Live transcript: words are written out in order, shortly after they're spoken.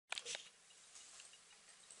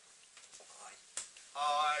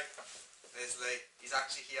There's Lee. He's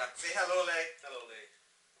actually here. Say hello, Lee. Hello, Lee.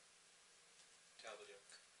 Terrible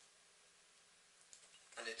joke.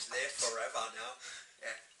 And it's there forever now.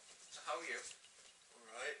 Yeah. So how are you?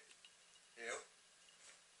 Alright. You?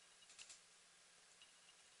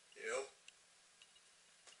 You?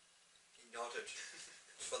 He nodded.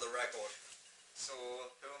 For the record. So,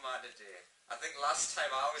 who am I today? I think last time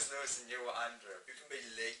I was Lewis and you were Andrew. You can be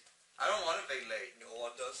Lee. I don't want to be Lee. No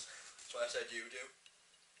one does. That's why I said you do.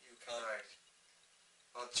 You can't. Right.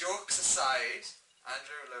 Well, jokes aside,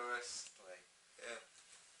 Andrew, Lewis, Lee. Yeah.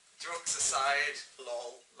 Jokes aside,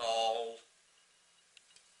 Lol.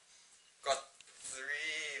 got 3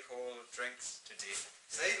 whole drinks today.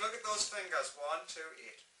 See, look at those fingers. 1, 2,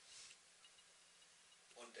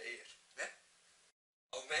 8. 1 to 8. Yeah.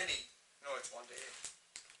 How many? No, it's 1 to 8.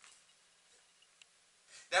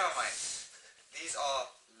 Never mind. These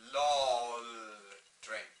are LOL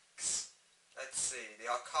drinks. Let's see.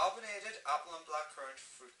 They are carbonated apple and blackcurrant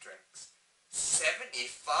fruit drinks. 75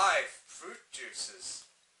 fruit juices.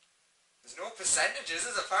 There's no percentages.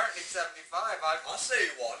 There's apparently 75. I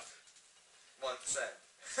say 1. 1%.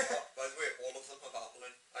 By the way, all of them have apple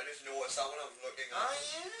in. I just noticed that when I was looking at Oh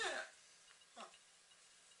yeah. Huh.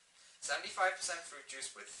 75% fruit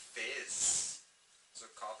juice with fizz. So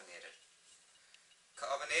carbonated.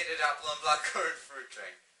 Carbonated apple and blackcurrant fruit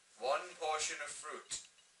drink. 1 portion of fruit.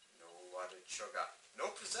 No added sugar.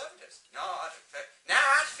 No preservatives. No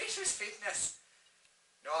artificial sweetness.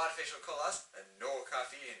 No artificial colours. And no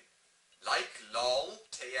caffeine. Like LOL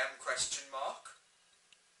TM question mark.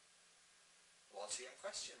 LOL TM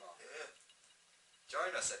question mark. Yeah.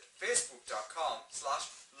 Join us at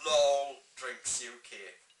facebook.com/LOLDrinksUK.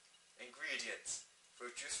 Ingredients.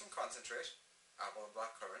 Fruit juice from concentrate. Apple and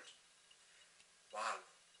blackcurrant. Wow.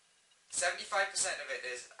 75% of it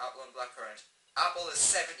is apple and blackcurrant. Apple is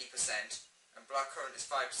 70% and blackcurrant is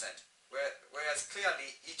 5%. Whereas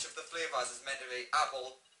clearly each of the flavours is meant to be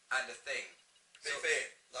apple and a thing. To be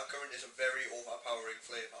fair, blackcurrant is a very overpowering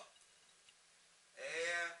flavour.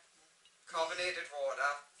 Carbonated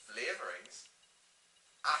water, flavourings,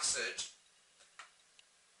 acid,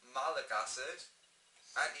 malic acid,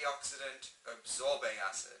 antioxidant, absorbing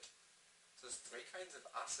acid. So there's 3 kinds of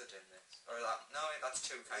acid in this. Or that's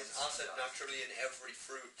 2 kinds. There's acid naturally in every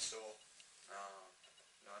fruit, so... Oh,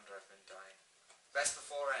 no wonder I've been dying. Best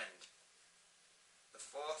before end. The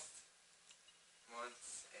 4th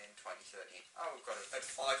month in 2013. Oh, we've got it. At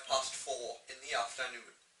 4:05 in the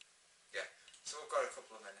afternoon. Yeah, so we've got a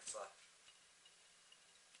couple of minutes left.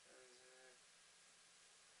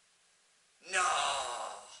 No!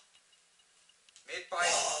 Made by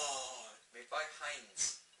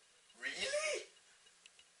Heinz. Really?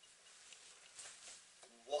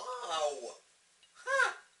 Wow!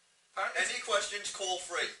 Huh! Apparently, Any questions, call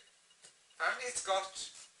free. apparently it's got...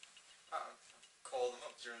 I'll call them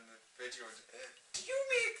up during the video. Do you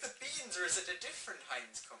make the beans or is it a different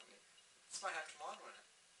Heinz company? This might have tomorrow in it.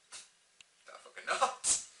 That fucking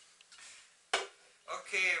nuts.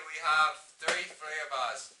 Okay, we have 3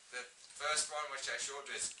 flavours. The first one which I showed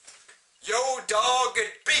is Yo dog,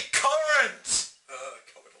 it be current!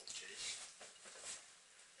 Capital G.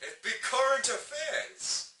 It be current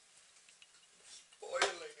affairs.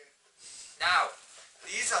 Spoiling it. Now,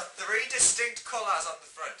 these are 3 distinct colours on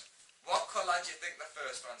the front. What colour do you think the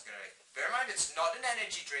first one's going to be? Bear in mind it's not an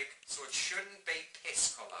energy drink, so it shouldn't be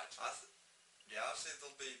piss coloured. Yeah, I say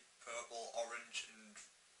they'll be purple, orange and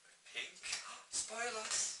pink.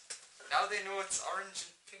 Spoilers! Now they know it's orange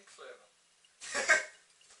and pink flavour.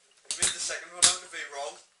 You made the second one out to be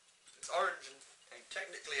wrong. It's orange and pink.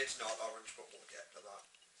 Technically it's not orange, but we'll get to that.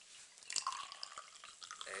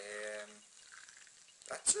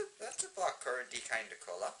 That's a blackcurrant-y kind of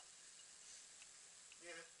colour.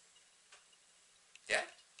 Yeah. Yeah?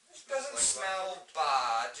 It doesn't like smell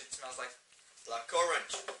bad. It smells like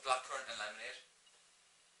Blackcurrant. blackcurrant and lemonade.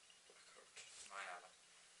 Might have it.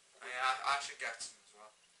 I should get some as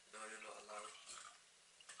well. No, you're not allowed.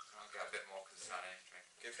 I'll get a bit more because it's not an energy drink.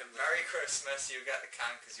 Give him the... Merry Christmas, you get the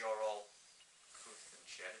can because you're all couth and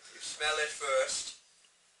shit. You smell it first.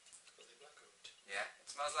 Yeah,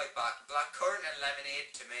 it smells like blackcurrant and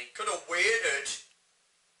lemonade to me. Could have waited.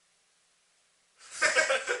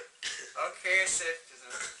 Okay, sip.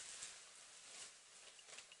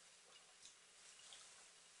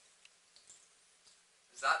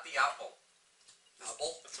 Is that the apple?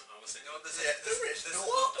 Apple? That's what I was saying. No, There is no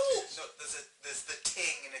apple. No, there's the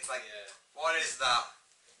ting and it's like, Yeah. what is that?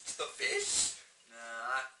 It's the fish.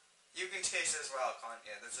 Nah, you can taste it as well, can't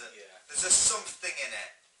you? There's a Yeah. something in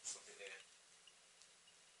it. Something there.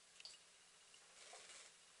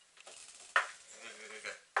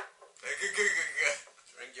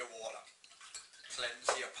 Drink your water.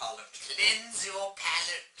 cleanse your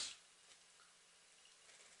palate.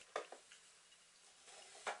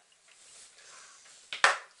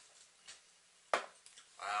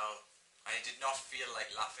 Well, I did not feel like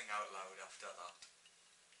laughing out loud after that.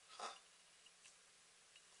 Huh?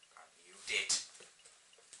 And you did.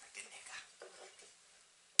 Like a nigger.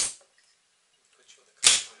 Put you on the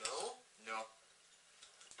cover. No? No.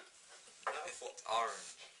 No. It's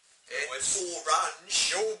orange. Oh, it's orange.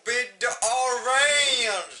 Stupid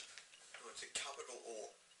orange! No, it's a capital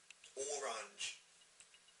O. Orange.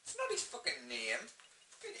 It's not his fucking name.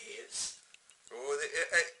 It is. Oh,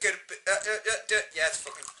 yeah, it's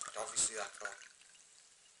fucking obviously that car.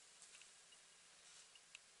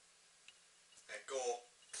 Go.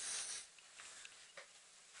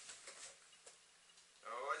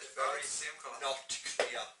 Oh, it's very same colour. Not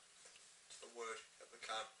clear. It's the word at the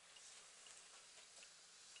can.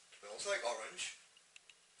 Smells like orange.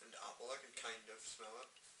 And apple, I can kind of smell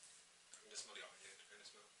it. I can just smell the orange. I can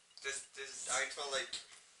smell. I can smell like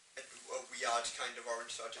a weird kind of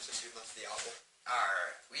orange, so I just assume that's the apple.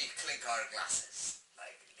 We clink our glasses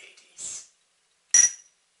like ladies.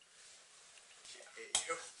 Yeah,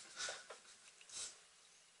 you.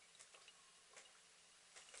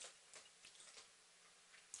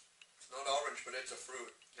 It's not orange, but it's a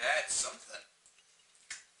fruit. Yeah, it's something.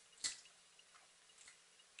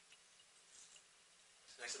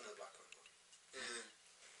 It's nicer than the blackcurrant one.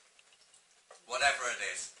 Whatever it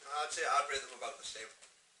is. I'd say I'd rate them about the same.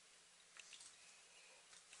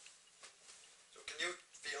 So can you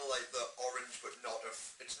feel like the orange, but not a?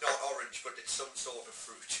 It's not orange, but it's some sort of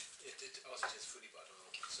fruit. It also tastes fruity, but I don't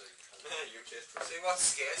know. So You taste fruit. See, what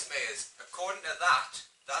scares me is, according to that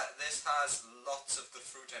this has lots of the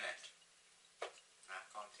fruit in it. I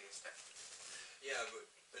can't taste it. Yeah, but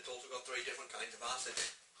it's also got 3 different kinds of acid.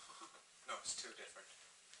 No, it's 2 different.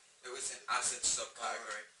 It was an acid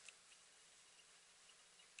subcategory.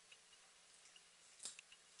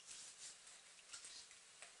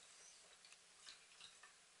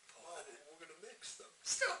 Oh, we're gonna mix them.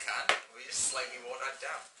 Still can. We just slightly watered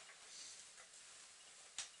down.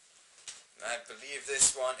 I believe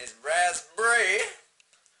this one is raspberry.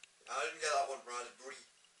 I didn't get that one raspberry.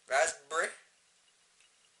 Raspberry.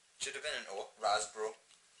 Should have been an O. Raspberry.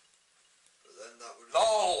 But then that would.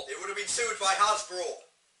 LOL! It would have been sued by Hasbro.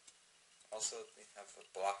 Also, they have a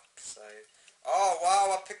black side. Oh,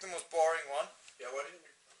 wow, I picked the most boring one. Yeah, why didn't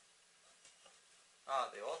you? Ah,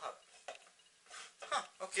 they all have. Huh,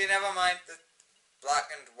 okay, never mind. The black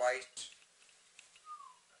and white.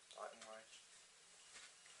 Black and white.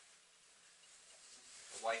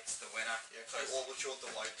 The white's the winner. Yeah, because you always showed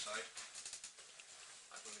the white side.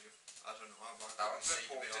 I believe. I don't know how about That one's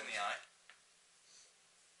been poked in the eye.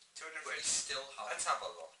 But he 250. still has. Let's have a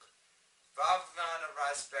look. Banana,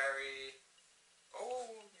 raspberry.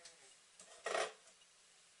 Oh.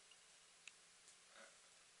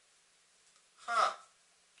 Huh.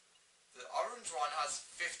 The orange one has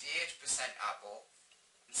 58% apple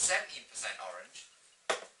and 17% orange.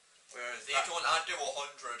 Whereas They don't add to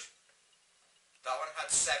 100. that one had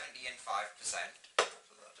 70 and 5%.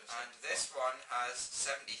 So that is And this one has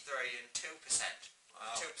 73 and 2%.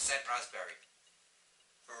 Wow. 2% raspberry.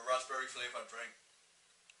 For a raspberry flavoured drink.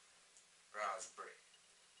 Raspberry.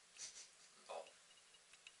 Lol.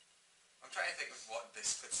 I'm trying to think of what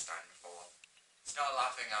this could stand for. It's not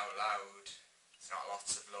laughing out loud. It's not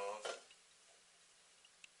lots of love.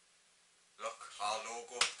 Look, our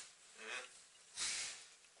logo. Yeah.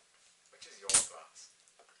 Which is your glass?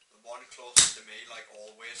 The one closest to me, like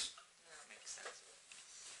always. Yeah, that makes sense.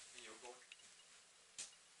 You go.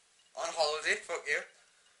 On holiday, fuck you.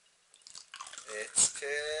 It's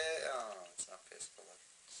oh, it's not piss colour.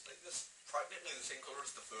 It's like this, practically the same colour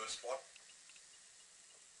as the first one.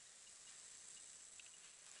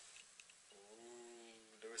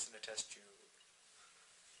 Ooh, Lewis in a test tube.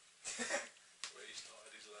 where he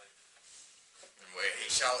started his life. Where he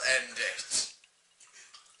shall end it.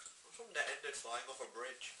 What's something that ended flying off a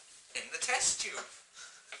bridge? In the test tube.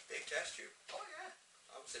 Big test tube. Oh yeah.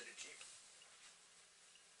 I would say the Jeep.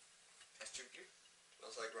 Test tube tube.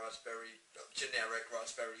 Smells like raspberry, generic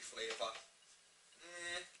raspberry flavour.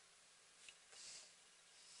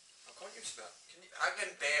 How can't you smell? Can you? I can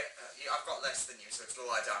bear. I've got less than you, so it's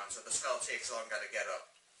lower down, so the smell takes longer to get up.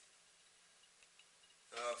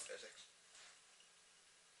 Oh, physics.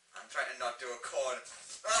 I'm trying to not do a chord.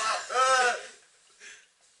 It's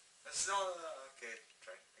not. Okay,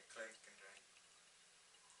 drink and clink and drink.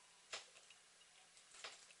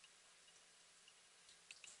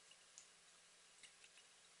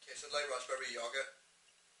 Tasted like raspberry yogurt.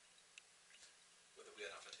 With a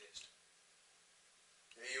weird aftertaste.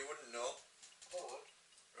 Yeah, you wouldn't know. Oh.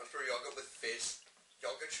 Raspberry yogurt with fizz.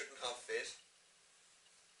 it shouldn't have fizz.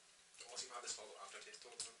 What's even had this whole aftertaste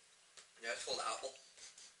all the time? Yeah, it's called apple.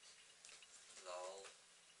 Lol.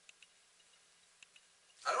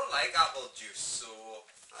 I don't like apple juice, so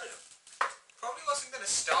I know. probably wasn't gonna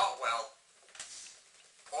start well.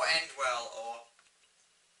 Or end well, or...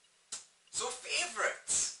 So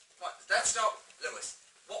favourites! What, let's start... Lewis,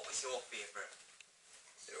 what was your favourite?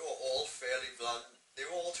 They were all fairly bland. They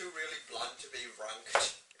were all too really bland to be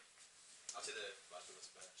ranked. I'll say the raspberry was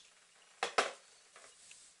best.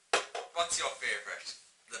 What's your favourite?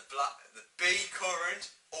 The bee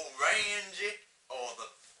currant, orangey, or the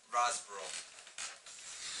raspberry?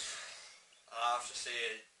 I have to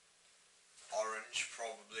say orange,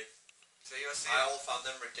 probably. So you're saying... I all found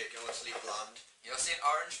them ridiculously bland. You're saying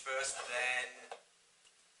orange first, then...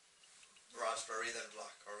 Raspberry, then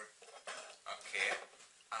blackcurrant. Okay.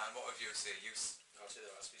 And what would you say? I'll say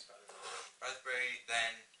the raspberry's better than Raspberry,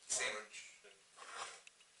 then... Same. orange. And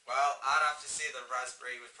Well, I'd have to say the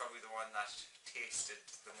raspberry was probably the one that tasted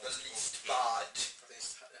the The most least okay. bad. I think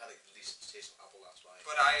it had like the least taste of apple, that's why.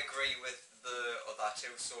 But I agree with the other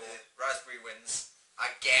two, so raspberry wins. I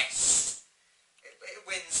guess. It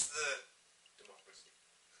wins the... Democracy.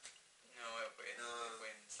 No, it wins. No. It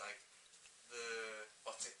wins, like, the...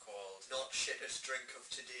 What's it called? Not shittest drink of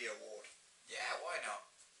today award. Yeah, why not?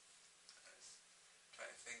 I was trying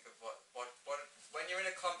to think of what... When you're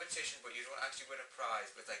in a competition but you don't actually win a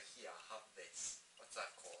prize, but it's like, here, have this. What's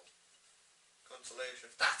that called?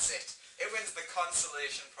 Consolation. That's it. It wins the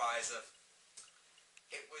consolation prize of...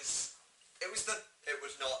 It was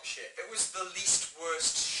not shit. It was the least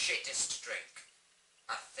worst shittest drink.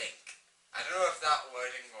 I think. I don't know if that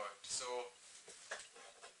wording worked, so...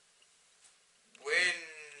 When...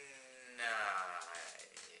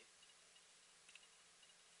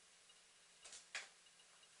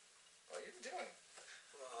 What are you doing?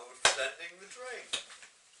 Well, I was presenting the drink.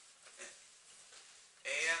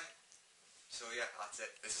 So yeah, that's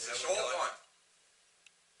it. This is a Yeah, short we're done. one.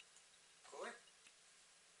 Cool.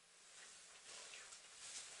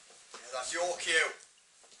 Yeah, that's your cue.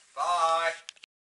 Bye.